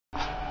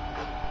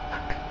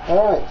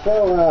Alright,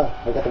 so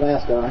I got the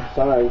mask on,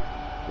 sorry.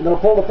 I'm going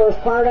to pull the first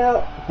part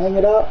out, hang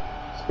it up,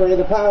 spray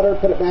the powder,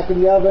 put it back in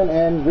the oven,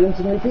 and rinse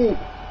and repeat.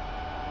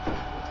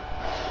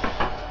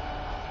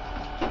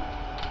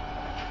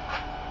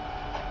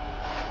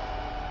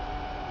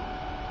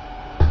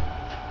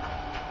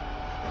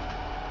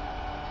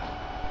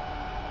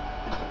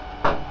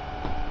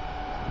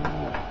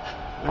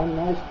 One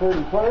nice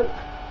pretty part.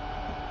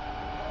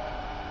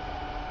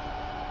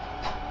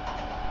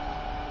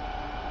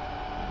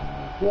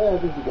 Yeah, I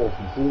think you guys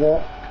can see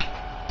that.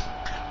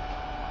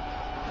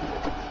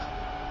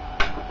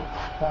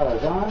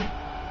 Power's on.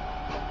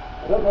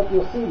 I don't know if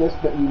you'll see this,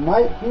 but you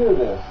might hear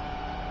this.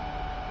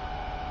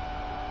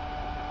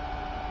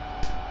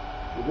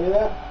 You hear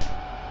that?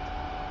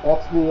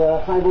 That's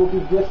the high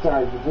voltage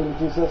discharge between the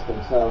two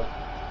systems. So,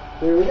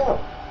 here we go.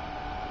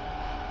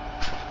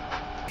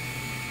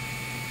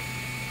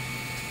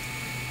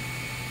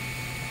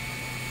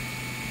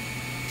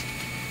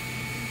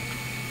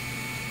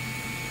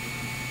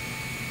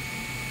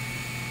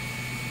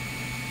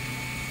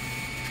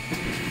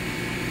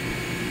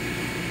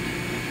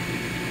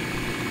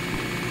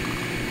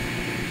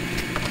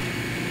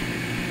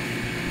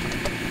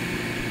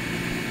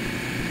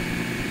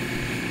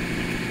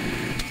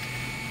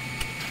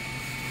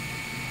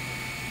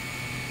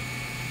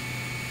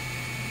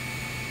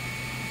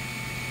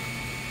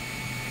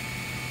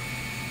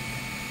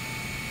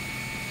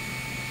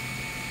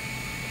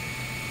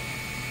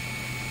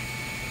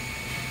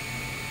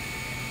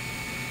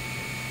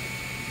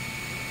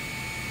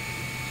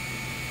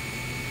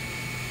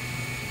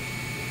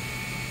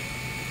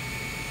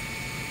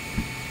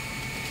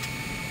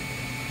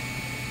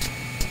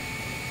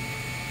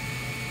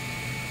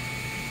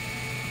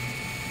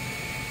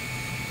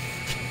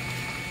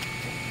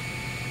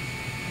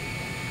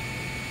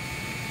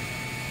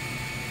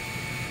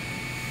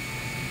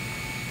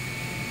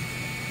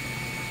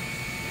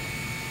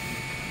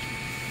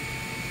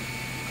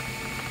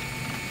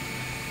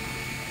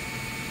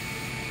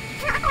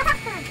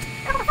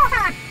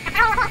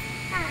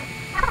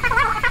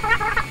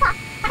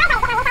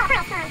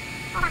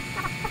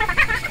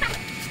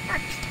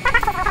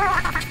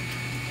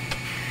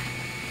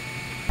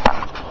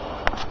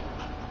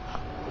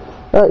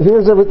 Alright,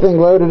 here's everything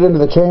loaded into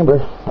the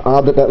chamber.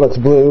 Odd that looks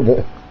blue,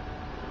 but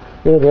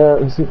here they are.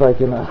 Let me see if I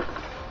can...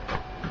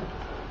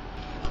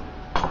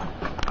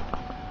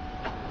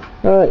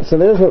 Alright, so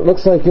there's what it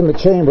looks like in the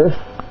chamber.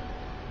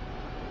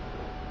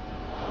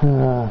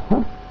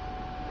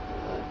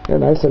 They're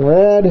nice and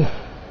red.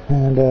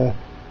 And there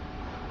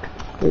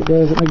it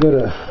goes. Let me go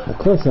to a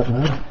close-up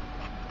mode.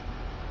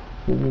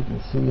 See if you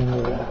can see any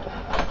of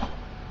that.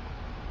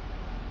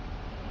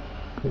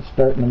 It's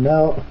starting to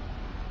melt.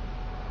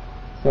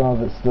 Some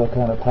of it's still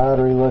kind of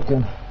powdery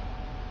looking.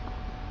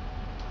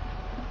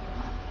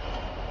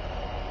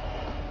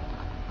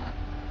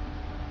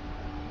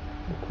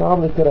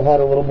 Probably could have had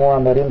a little more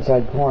on that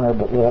inside corner,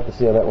 but we'll have to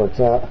see how that works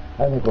out.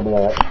 I think we'll be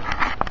alright.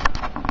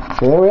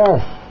 So there we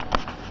are.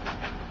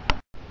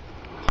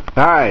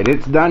 Alright,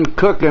 it's done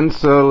cooking,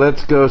 so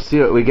let's go see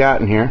what we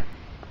got in here.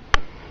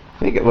 I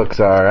think it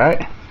looks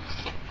alright.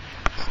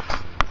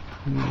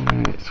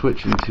 Alright,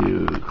 switching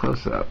to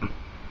close-up.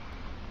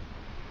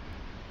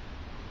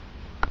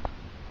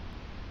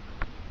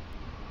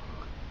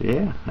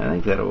 Yeah, I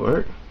think that'll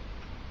work.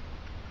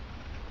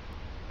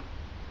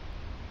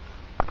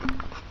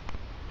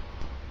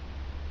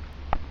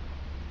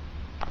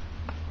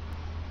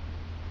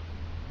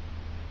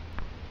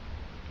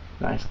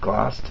 Nice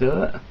gloss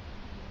to it.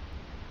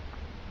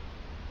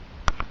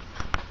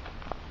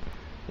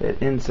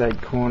 That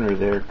inside corner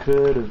there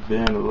could have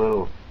been a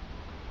little,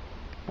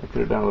 I could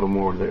have done a little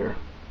more there.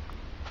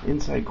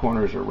 Inside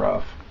corners are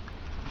rough,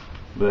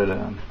 but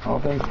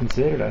all things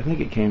considered, I think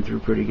it came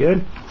through pretty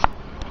good.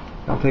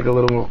 I'll take a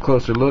little more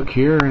closer look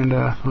here and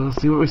we'll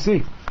see what we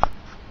see.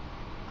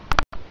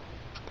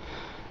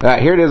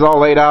 Alright, here it is all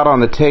laid out on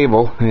the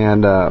table,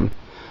 and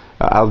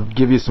I'll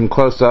give you some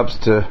close-ups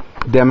to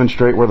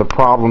demonstrate where the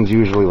problems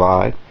usually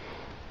lie.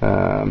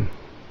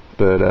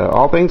 But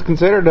all things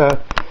considered,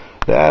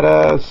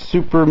 that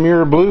super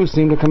mirror blue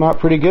seemed to come out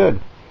pretty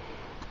good.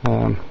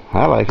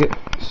 I like it.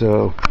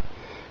 So,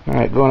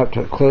 alright, going up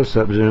to a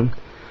close-up zoom.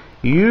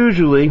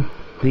 Usually,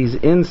 these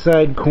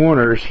inside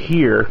corners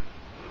here,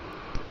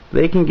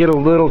 they can get a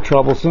little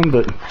troublesome,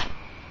 but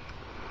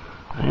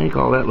I think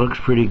all that looks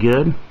pretty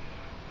good.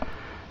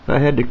 If I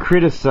had to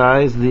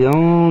criticize, the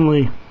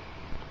only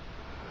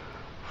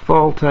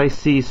fault I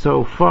see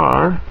so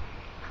far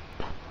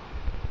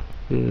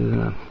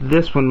is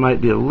this one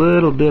might be a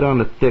little bit on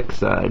the thick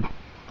side.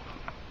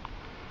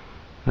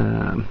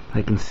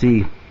 I can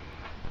see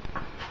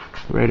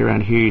right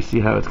around here, you see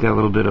how it's got a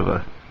little bit of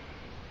a,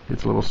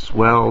 it's a little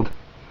swelled.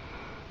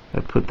 I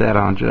put that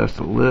on just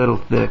a little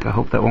thick. I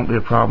hope that won't be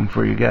a problem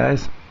for you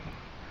guys.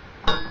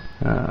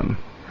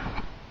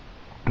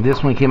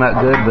 This one came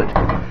out good, but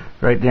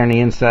right there on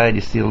the inside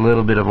you see a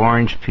little bit of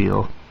orange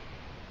peel.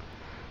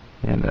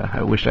 And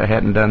I wish I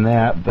hadn't done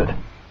that, but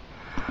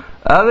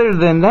other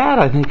than that,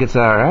 I think it's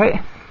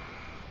alright.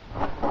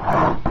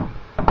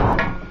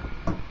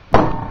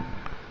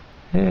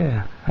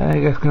 Yeah, I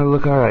think that's going to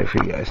look alright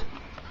for you guys.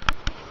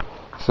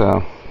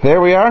 So,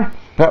 there we are.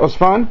 That was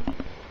fun.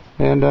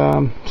 And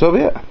so be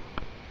it.